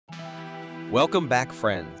Welcome back,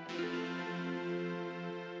 friends.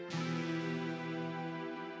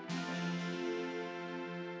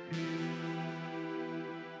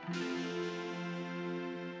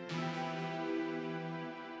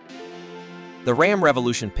 The Ram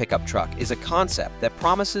Revolution pickup truck is a concept that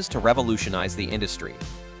promises to revolutionize the industry.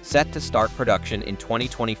 Set to start production in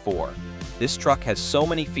 2024, this truck has so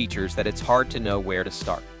many features that it's hard to know where to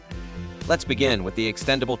start. Let's begin with the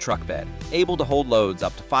extendable truck bed, able to hold loads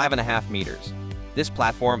up to 5.5 meters. This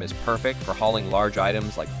platform is perfect for hauling large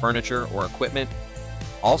items like furniture or equipment.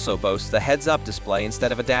 Also boasts the heads-up display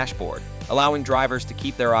instead of a dashboard, allowing drivers to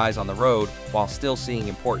keep their eyes on the road while still seeing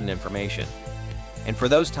important information. And for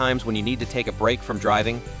those times when you need to take a break from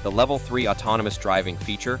driving, the Level 3 autonomous driving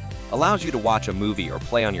feature allows you to watch a movie or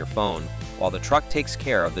play on your phone while the truck takes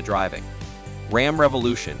care of the driving. Ram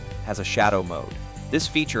Revolution has a shadow mode. This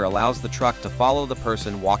feature allows the truck to follow the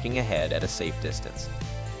person walking ahead at a safe distance.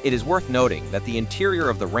 It is worth noting that the interior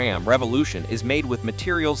of the Ram Revolution is made with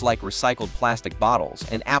materials like recycled plastic bottles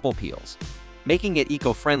and apple peels, making it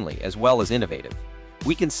eco-friendly as well as innovative.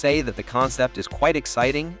 We can say that the concept is quite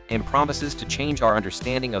exciting and promises to change our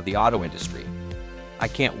understanding of the auto industry. I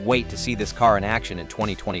can't wait to see this car in action in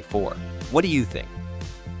 2024. What do you think?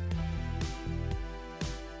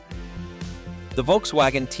 The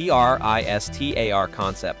Volkswagen TRISTAR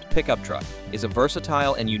concept pickup truck is a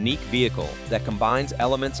versatile and unique vehicle that combines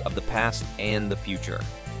elements of the past and the future.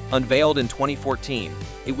 Unveiled in 2014,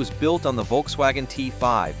 it was built on the Volkswagen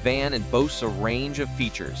T5 van and boasts a range of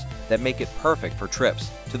features that make it perfect for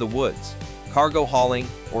trips to the woods, cargo hauling,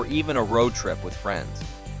 or even a road trip with friends.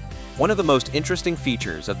 One of the most interesting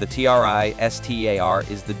features of the TRISTAR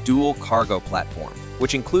is the dual cargo platform,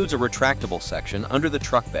 which includes a retractable section under the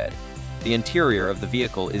truck bed. The interior of the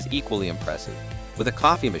vehicle is equally impressive, with a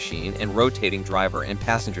coffee machine and rotating driver and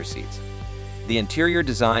passenger seats. The interior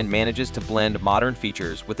design manages to blend modern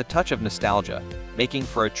features with a touch of nostalgia, making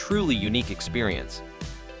for a truly unique experience.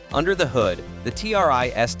 Under the hood, the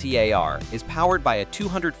TRISTAR is powered by a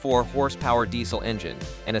 204 horsepower diesel engine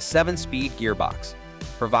and a 7-speed gearbox,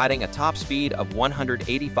 providing a top speed of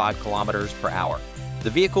 185 kilometers per hour.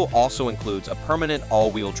 The vehicle also includes a permanent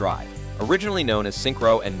all-wheel drive, originally known as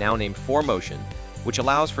Synchro and now named 4Motion, which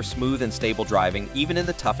allows for smooth and stable driving even in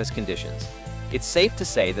the toughest conditions. It's safe to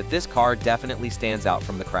say that this car definitely stands out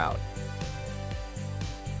from the crowd.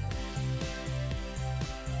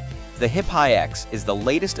 The HiPhi X is the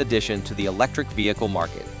latest addition to the electric vehicle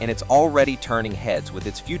market, and it's already turning heads with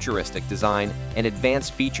its futuristic design and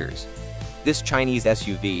advanced features. This Chinese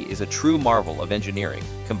SUV is a true marvel of engineering,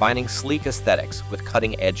 combining sleek aesthetics with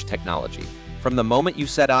cutting-edge technology. From the moment you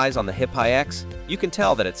set eyes on the HiPhi X, you can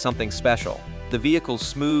tell that it's something special. The vehicle's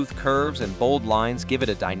smooth curves and bold lines give it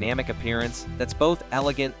a dynamic appearance that's both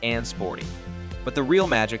elegant and sporty. But the real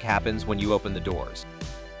magic happens when you open the doors.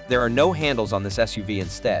 There are no handles on this SUV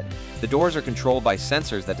instead. The doors are controlled by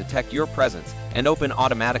sensors that detect your presence and open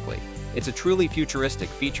automatically. It's a truly futuristic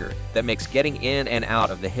feature that makes getting in and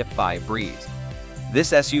out of the HiPhi a breeze.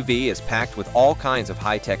 This SUV is packed with all kinds of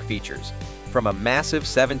high-tech features, from a massive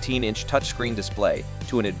 17-inch touchscreen display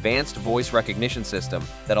to an advanced voice recognition system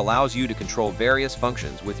that allows you to control various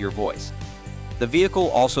functions with your voice. The vehicle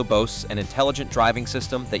also boasts an intelligent driving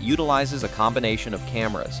system that utilizes a combination of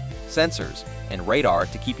cameras, sensors, and radar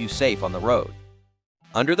to keep you safe on the road.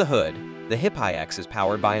 Under the hood, the HiPhi X is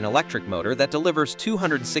powered by an electric motor that delivers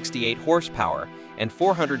 268 horsepower and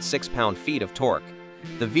 406 pound-feet of torque.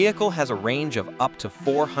 The vehicle has a range of up to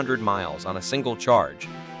 400 miles on a single charge,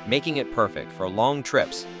 making it perfect for long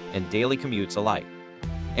trips and daily commutes alike.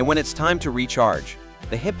 And when it's time to recharge,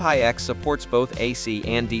 the HiPhi X supports both AC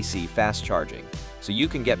and DC fast charging, so you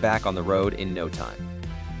can get back on the road in no time.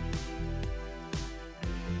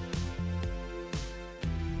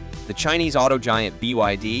 The Chinese auto giant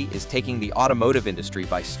BYD is taking the automotive industry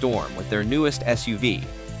by storm with their newest SUV,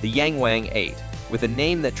 the YangWang U8, with a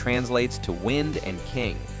name that translates to wind and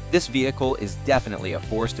king. This vehicle is definitely a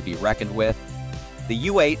force to be reckoned with. The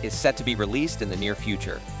U8 is set to be released in the near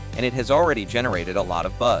future, and it has already generated a lot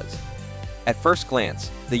of buzz. At first glance,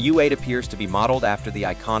 the U8 appears to be modeled after the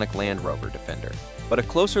iconic Land Rover Defender, but a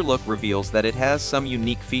closer look reveals that it has some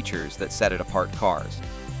unique features that set it apart cars.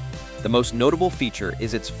 The most notable feature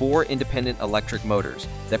is its 4 independent electric motors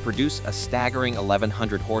that produce a staggering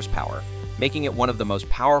 1,100 horsepower, making it one of the most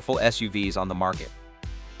powerful SUVs on the market.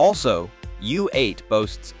 Also, U8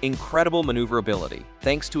 boasts incredible maneuverability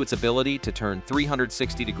thanks to its ability to turn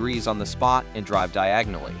 360 degrees on the spot and drive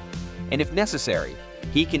diagonally. And if necessary,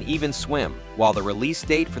 he can even swim. While the release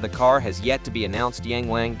date for the car has yet to be announced,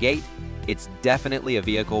 YangWang U8, it's definitely a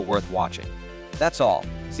vehicle worth watching. That's all.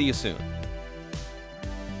 See you soon.